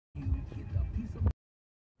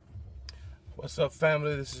What's up,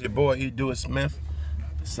 family? This is your boy E. Dewey Smith.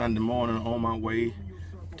 Sunday morning on my way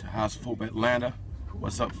to House of Hope, Atlanta.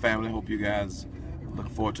 What's up, family? Hope you guys are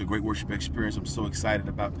looking forward to a great worship experience. I'm so excited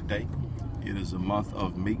about today. It is a month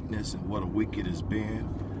of meekness, and what a week it has been.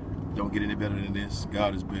 Don't get any better than this.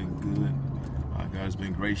 God has been good. God has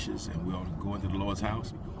been gracious, and we ought to go into the Lord's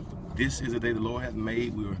house. This is the day the Lord has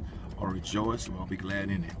made. We are rejoice. We'll be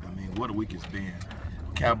glad in it. I mean, what a week it's been.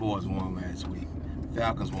 Cowboys won last week.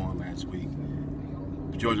 Falcons won last week.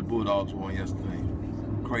 Georgia Bulldogs won yesterday.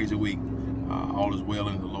 Crazy week. All is well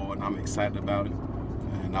in the Lord, and I'm excited about it,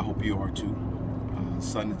 and I hope you are too.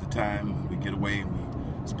 Sunday's the time we get away and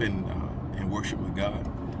we spend in worship with God.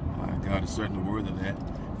 God is certainly worthy of that.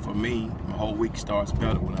 For me, my whole week starts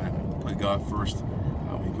better when I put God first.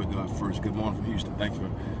 We put God first. Good morning from Houston.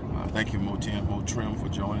 Thank you, Mo Trim, for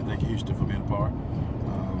joining. Thank you, Houston, for being a part.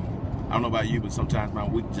 I don't know about you, but sometimes my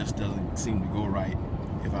week just doesn't seem to go right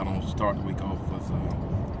if I don't start the week off with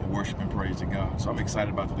worship and praise to God. So I'm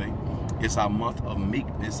excited about today. It's our month of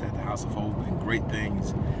meekness at the House of Hope, and great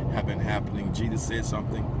things have been happening. Jesus said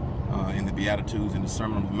something in the Beatitudes, in the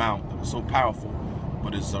Sermon on the Mount, that was so powerful,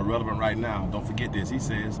 but it's relevant right now. Don't forget this. He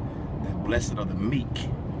says that blessed are the meek,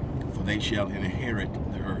 for they shall inherit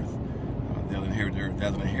the earth. They'll inherit the earth.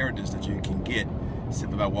 There's an inheritance that you can get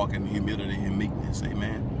simply by walking in humility and meekness.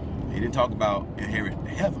 Amen. He didn't talk about inherit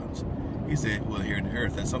the heavens. He said we'll inherit the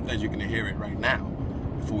earth. There's some things you can inherit right now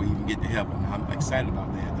before we even get to heaven. I'm excited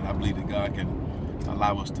about that I believe that God can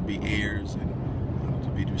allow us to be heirs and to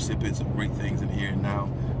be the recipients of great things in here and now.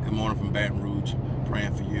 Good morning from Baton Rouge.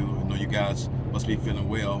 Praying for you. I know you guys must be feeling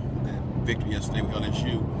well with that victory yesterday with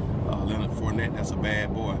LSU. Leonard Fournette, that's a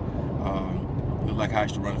bad boy. Looked like I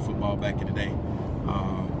used to run the football back in the day.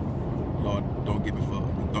 Lord, don't get me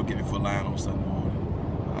for lying on Sunday morning.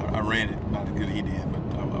 I ran it, not as good as he did, but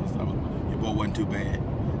your boy wasn't too bad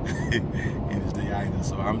in his day either.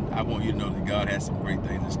 So I want you to know that God has some great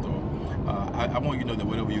things in store. I want you to know that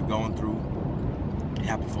whatever you're going through, it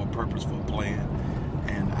happened for a purpose, for a plan.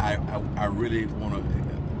 And I really want to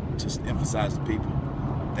just emphasize to people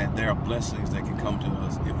that there are blessings that can come to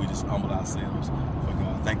us if we just humble ourselves for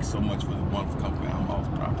God. Thank you so much for the wonderful company. I'm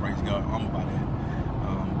also proud. Praise God. I'm humble by that.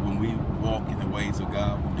 When we walk in the ways of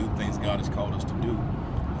God, we do things God has called us to do.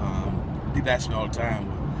 People ask me all the time,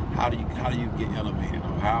 well, how do you get elevated,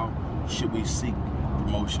 or how should we seek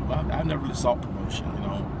promotion? Well, I never really sought promotion.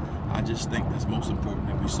 I just think that's most important,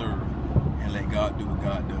 that we serve and let God do what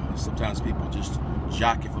God does. Sometimes people just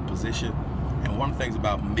jockey for position. And one of the things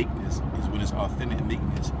about meekness is when it's authentic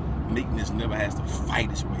meekness, meekness never has to fight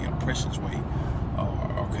its way, or press its way,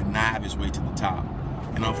 or connive its way to the top.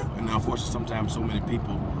 And unfortunately, sometimes so many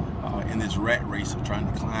people in this rat race are trying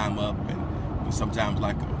to climb up, and sometimes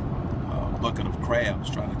like a bucket of crabs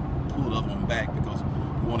trying to pull the other one back, because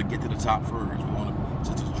we want to get to the top first. We want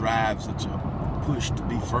to drive such a push to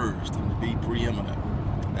be first and to be preeminent.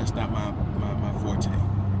 That's not my forte.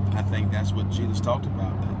 And I think that's what Jesus talked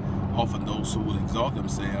about, that often those who will exalt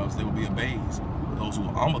themselves, they will be abased. But those who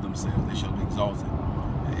will humble themselves, they shall be exalted.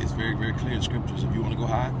 It's very, very clear in scriptures. If you want to go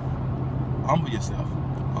high, humble yourself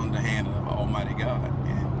under the hand of Almighty God,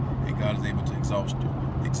 and God is able to exalt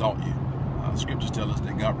you. Scriptures tell us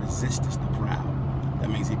that God resists the proud. That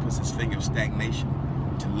means he puts his finger of stagnation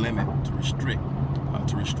to limit, to restrict,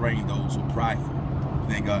 to restrain those who are prideful.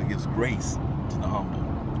 Then God gives grace to the humble.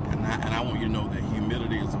 And I want you to know that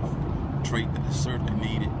humility is a trait that is certainly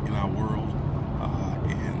needed in our world,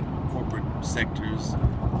 in corporate sectors,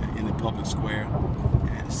 in the public square,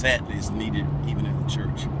 and sadly it's needed even in the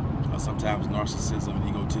church. Sometimes narcissism and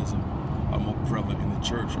egotism are more prevalent in the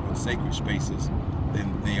church or in sacred spaces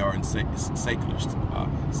than they are in secular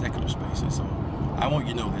spaces. So I want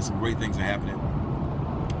you to know that some great things are happening.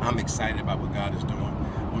 I'm excited about what God is doing.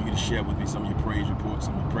 I want you to share with me some of your praise reports,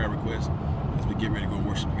 some of your prayer requests as we get ready to go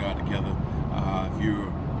worship God together. If you're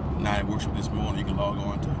not at worship this morning, you can log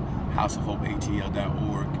on to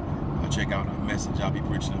houseofhopeatl.org. Check out our message. I'll be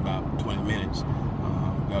preaching in about 20 minutes.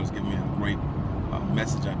 God has given me a great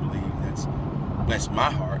message, I believe, that's blessed my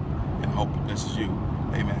heart, and I hope it blesses you.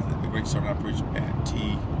 Amen. The great sermon I preached at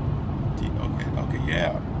okay,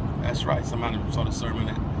 yeah, that's right. Somebody saw the sermon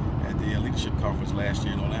at the leadership conference last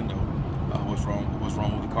year in Orlando. What's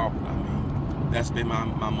wrong with the carpet? I mean, that's been my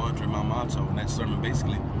mantra, my motto, and that sermon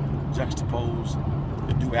basically juxtaposed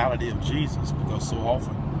the duality of Jesus, because so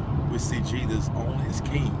often we see Jesus only as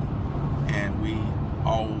King, and we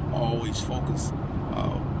always focus,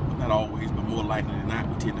 not always, but more likely than not,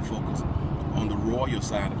 we tend to focus on the royal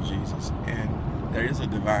side of Jesus. And there's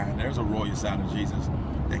a royal side of Jesus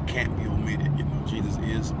that can't be omitted. Jesus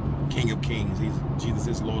is King of Kings. Jesus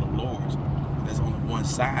is Lord of Lords. There's only one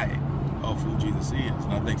side of who Jesus is.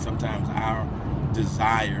 And I think sometimes our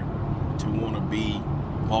desire to want to be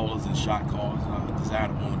ballers and shot callers, our desire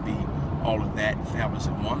to want to be all of that fabulous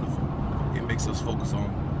and wonderful, it makes us focus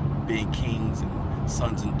on being kings and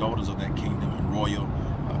sons and daughters of that kingdom and royal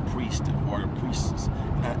priests and royal priestesses.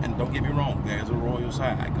 And don't get me wrong, there's a royal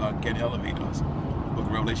side. God can elevate us. The book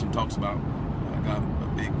of Revelation talks about God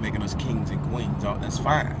making us kings and queens. That's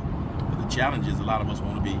fine. But the challenge is a lot of us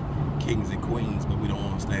want to be kings and queens, but we don't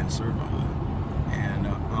understand servanthood. And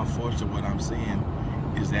unfortunately, what I'm seeing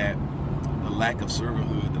is that the lack of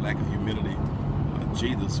servanthood, the lack of humility.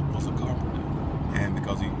 Jesus was a carpenter, and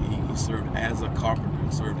because he served as a carpenter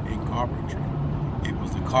and served in carpentry, it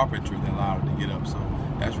was the carpentry that allowed him to get up. So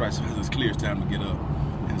that's right, so it's clear it's time to get up.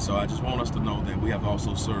 And so I just want us to know that we have to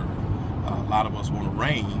also serve. A lot of us want to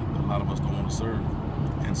reign, but a lot of us don't want to serve.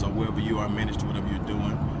 And so wherever you are in ministry, whatever you're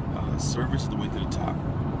doing, service is the way to the top.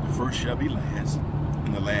 The first shall be last,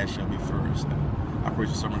 and the last shall be first. And I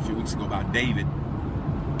preached a sermon a few weeks ago about David,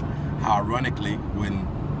 how ironically, when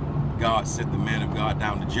God sent the man of God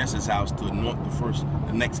down to Jesse's house to anoint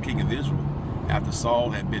the next king of Israel, after Saul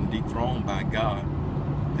had been dethroned by God,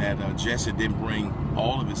 that Jesse didn't bring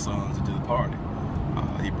all of his sons into the party.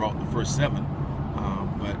 He brought the first 7,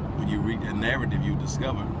 but when you read that narrative, you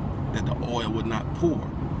discover that the oil would not pour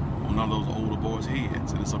on none of those older boys'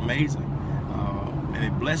 heads. And it's amazing. And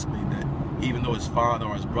it blessed me that even though his father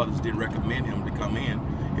or his brothers didn't recommend him to come in,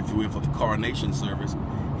 if you will, for the coronation service,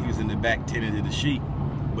 he was in the back tending to the sheep.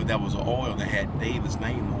 But that was an oil that had David's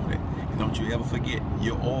name on it. And don't you ever forget,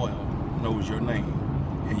 your oil knows your name.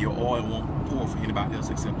 And your oil won't pour for anybody else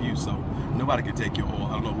except you. So nobody can take your oil.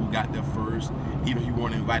 I don't know who got there first. Even if you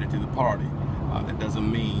weren't invited to the party, that doesn't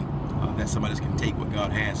mean that somebody else can take what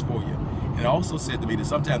God has for you. And it also said to me that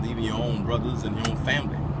sometimes even your own brothers and your own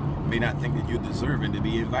family may not think that you're deserving to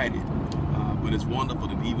be invited. But it's wonderful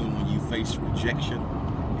that even when you face rejection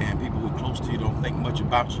and people who are close to you don't think much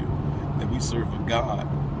about you, that we serve a God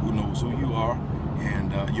who knows who you are,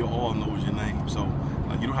 and your oil knows your name. So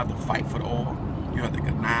you don't have to fight for the oil. You don't have to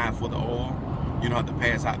connive for the oil. You don't have to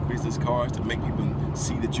pass out business cards to make people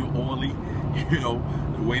see that you're oily. You know,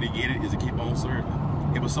 the way to get it is to keep on serving.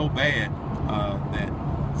 It was so bad that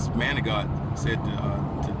this man of God said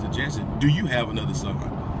to Jesse, "Do you have another son?"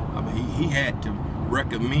 I mean, he had to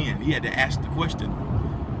recommend. He had to ask the question,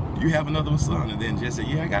 "Do you have another son?" And then Jesse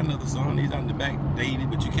said, "Yeah, I got another son. He's out in the back, David,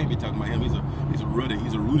 but you can't be talking about him. He's a ruddy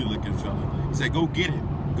looking fella." He said, "Go get him.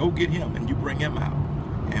 Go get him, and you bring him out."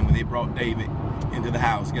 And when they brought David into the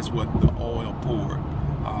house, guess what? The oil poured.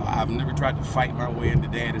 I've never tried to fight my way into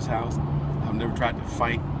Daddy's house. I've never tried to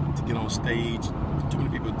fight to get on stage. Too many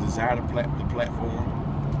people desire the platform.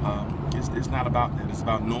 It's not about that. It's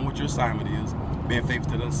about knowing what your assignment is, being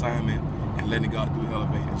faithful to the assignment, and letting God do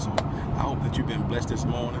elevating. So I hope that you've been blessed this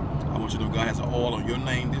morning. I want you to know God has an oil on your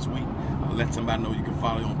name this week. Let somebody know you can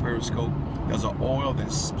follow you on Periscope. There's an oil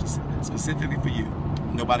that's specifically for you.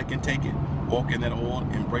 Nobody can take it. Walk in that oil,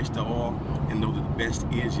 embrace the oil, and know that the best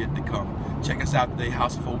is yet to come. Check us out today,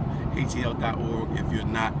 HOHATL.org. If you're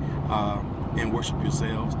not in worship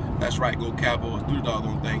yourselves, that's right, go Cowboys, do the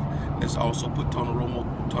doggone thing. Let's also put Tony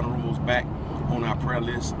Romo's back on our prayer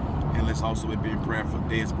list, and let's also be in prayer for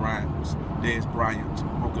Dez Bryant's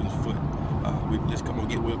broken foot. Let's come on,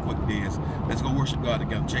 get real quick, Dez. Let's go worship God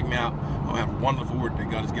together. Check me out. I have a wonderful word that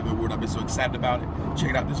God has given me a word. I've been so excited about it. Check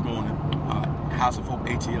it out this morning.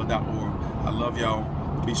 HOHATL.org. I love y'all.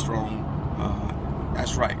 Be strong.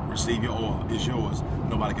 That's right. Receive your oil. It's yours.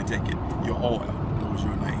 Nobody can take it. Your oil knows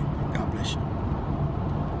your name. God bless you.